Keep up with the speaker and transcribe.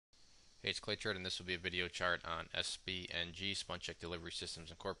Hey, it's Clay Chart, and this will be a video chart on SPNG, Sponge Check Delivery Systems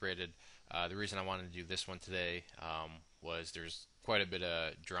Incorporated. The reason I wanted to do this one today was there's quite a bit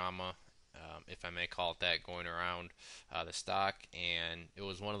of drama, if I may call it that, going around the stock, and it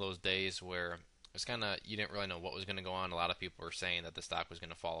was one of those days where it's kind of you didn't really know what was going to go on. A lot of people were saying that the stock was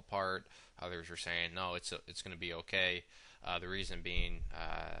going to fall apart. Others were saying no, it's going to be okay. The reason being,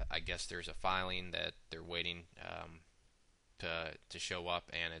 I guess there's a filing that they're waiting. To show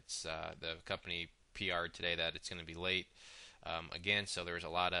up, and it's the company PR'd today that it's going to be late again. So there's a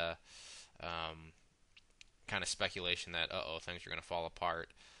lot of kind of speculation that things are going to fall apart.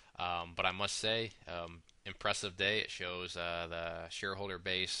 But I must say, impressive day. It shows the shareholder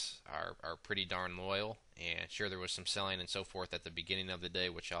base are pretty darn loyal. And sure, there was some selling and so forth at the beginning of the day,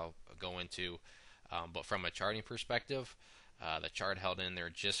 which I'll go into. But from a charting perspective, the chart held in there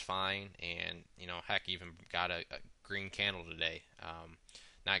just fine, and heck, even got a green candle today.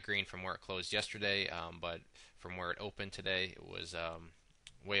 Not green from where it closed yesterday, but from where it opened today, it was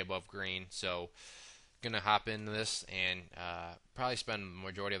way above green. So gonna hop into this and probably spend the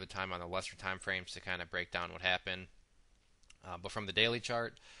majority of the time on the lesser time frames to kind of break down what happened. But from the daily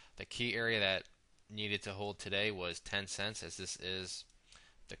chart, the key area that needed to hold today was 10 cents, as this is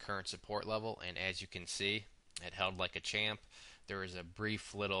the current support level, and as you can see, it held like a champ. There was a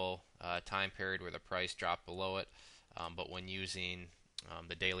brief little time period where the price dropped below it, but when using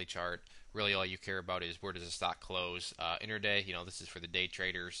the daily chart, really all you care about is where does the stock close. Intraday, this is for the day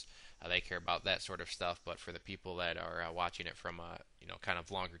traders. They care about that sort of stuff, but for the people that are watching it from a kind of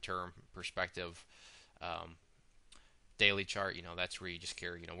longer term perspective, um, daily chart, that's where you just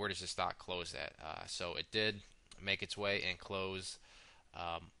care, where does the stock close at. So it did make its way and close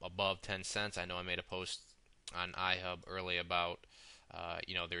above 10 cents. I know I made a post on iHub early about,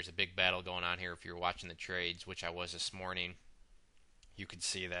 there's a big battle going on here. If you're watching the trades, which I was this morning, you could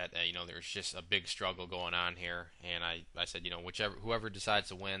see that there's just a big struggle going on here. And I said, whoever decides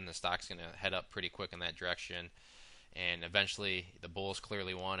to win, the stock's going to head up pretty quick in that direction. And eventually, the bulls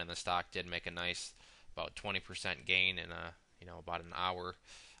clearly won, and the stock did make a nice about 20% gain in about an hour.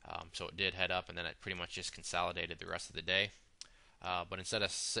 So it did head up, and then it pretty much just consolidated the rest of the day. But instead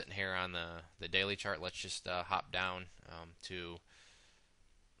of sitting here on the daily chart, let's just hop down to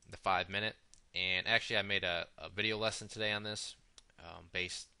the 5 minute. And actually, I made a video lesson today on this,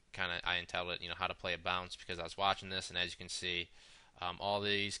 based kind of, I entitled it, how to play a bounce, because I was watching this, and as you can see, all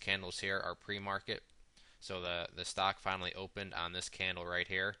these candles here are pre-market. So the stock finally opened on this candle right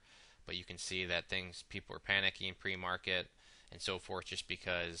here, but you can see that people were panicking pre-market and so forth, just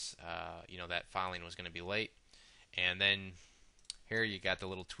because that filing was going to be late. And then here you got the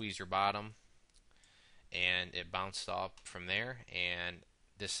little tweezer bottom, and it bounced off from there. And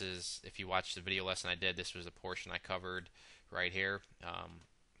this is, if you watch the video lesson I did, this was a portion I covered right here.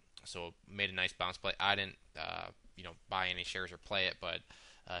 So it made a nice bounce play. I didn't, buy any shares or play it, but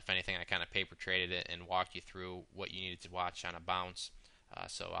if anything, I kind of paper traded it and walked you through what you needed to watch on a bounce.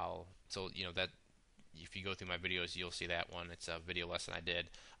 That if you go through my videos, you'll see that one. It's a video lesson I did.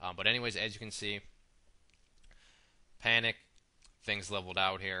 But anyways, as you can see, panic, things leveled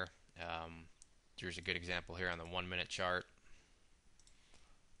out here. Here's a good example here on the 1 minute chart.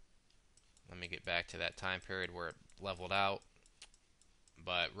 Let me get back to that time period where it leveled out.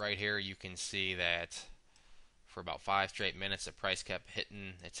 But right here you can see that for about 5 straight minutes the price kept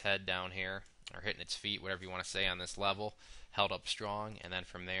hitting its head down here, or hitting its feet, whatever you want to say, on this level, held up strong, and then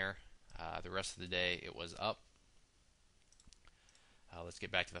from there the rest of the day it was up. Let's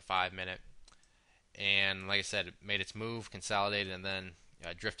get back to the 5 minute. And like I said, it made its move, consolidated, and then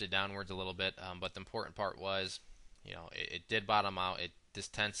drifted downwards a little bit. But the important part was, it did bottom out. This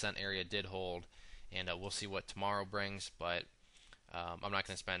 10 cent area did hold, and we'll see what tomorrow brings. But I'm not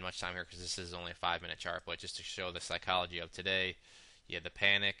going to spend much time here because this is only a 5 minute chart. But just to show the psychology of today, you had the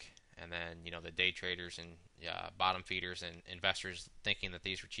panic, and then the day traders and bottom feeders and investors thinking that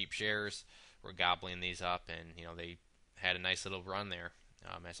these were cheap shares were gobbling these up, and they had a nice little run there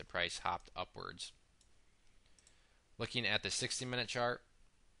as the price hopped upwards. Looking at the 60-minute chart,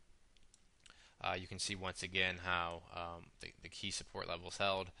 you can see once again how the key support levels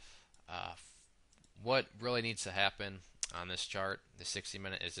held. What really needs to happen on this chart, the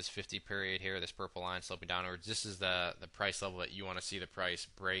 60-minute, is this 50 period here, this purple line sloping downwards. This is the price level that you want to see the price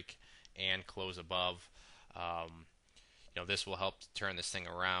break and close above. This will help to turn this thing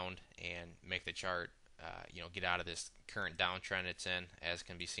around and make the chart get out of this current downtrend it's in, as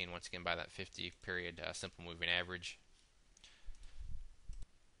can be seen once again by that 50 period simple moving average.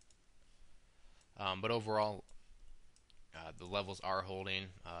 But overall, the levels are holding.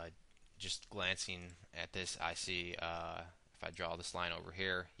 Just glancing at this, I see if I draw this line over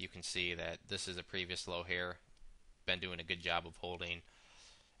here, you can see that this is a previous low here. Been doing a good job of holding.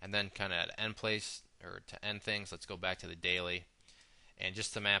 And then kind of at end place, or to end things, let's go back to the daily. And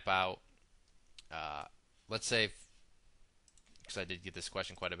just to map out, let's say, because I did get this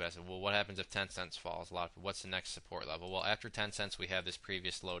question quite a bit, I said, well, what happens if 10 cents falls? What's the next support level? Well, after 10 cents, we have this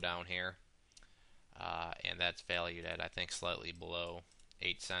previous low down here. And that's valued at, I think, slightly below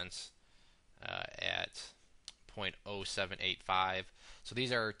 8 cents at 0.0785. So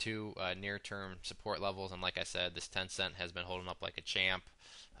these are two near-term support levels, and like I said, this 10 cent has been holding up like a champ.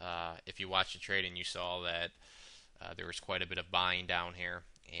 If you watched the trading, you saw that there was quite a bit of buying down here,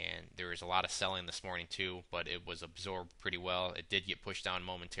 and there was a lot of selling this morning too, but it was absorbed pretty well. It did get pushed down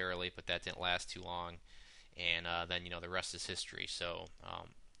momentarily, but that didn't last too long, and then the rest is history. So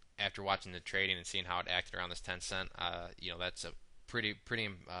after watching the trading and seeing how it acted around this 10 cent, that's a pretty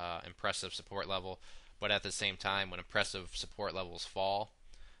impressive support level. But at the same time, when impressive support levels fall,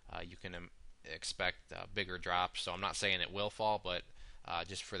 you can expect bigger drops. So I'm not saying it will fall, but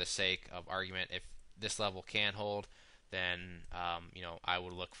just for the sake of argument, if this level can hold, then I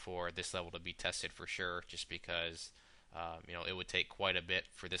would look for this level to be tested for sure, just because it would take quite a bit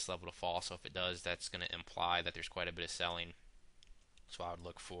for this level to fall. So if it does, that's going to imply that there's quite a bit of selling. So I would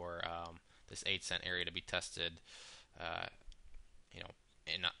look for this 8 cent area to be tested,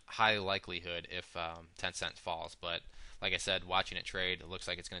 in high likelihood if 10 cents falls. But like I said, watching it trade, it looks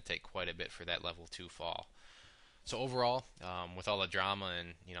like it's going to take quite a bit for that level to fall. So overall, with all the drama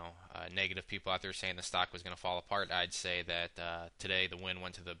and negative people out there saying the stock was going to fall apart, I'd say that today the win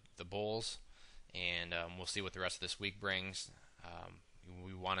went to the bulls, and we'll see what the rest of this week brings.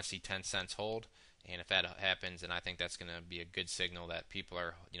 We want to see 10 cents hold, and if that happens, then I think that's going to be a good signal that people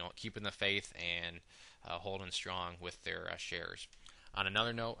are keeping the faith and holding strong with their shares. On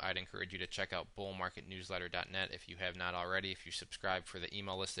another note, I'd encourage you to check out bullmarketnewsletter.net if you have not already. If you subscribe for the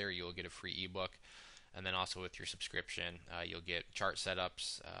email list there, you'll get a free ebook. And then also with your subscription, you'll get chart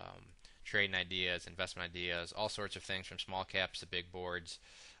setups, trading ideas, investment ideas, all sorts of things from small caps to big boards,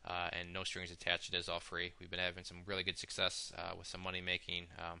 and no strings attached. It is all free. We've been having some really good success with some money-making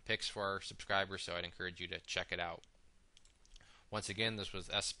picks for our subscribers, so I'd encourage you to check it out. Once again, this was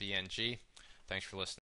SPNG. Thanks for listening.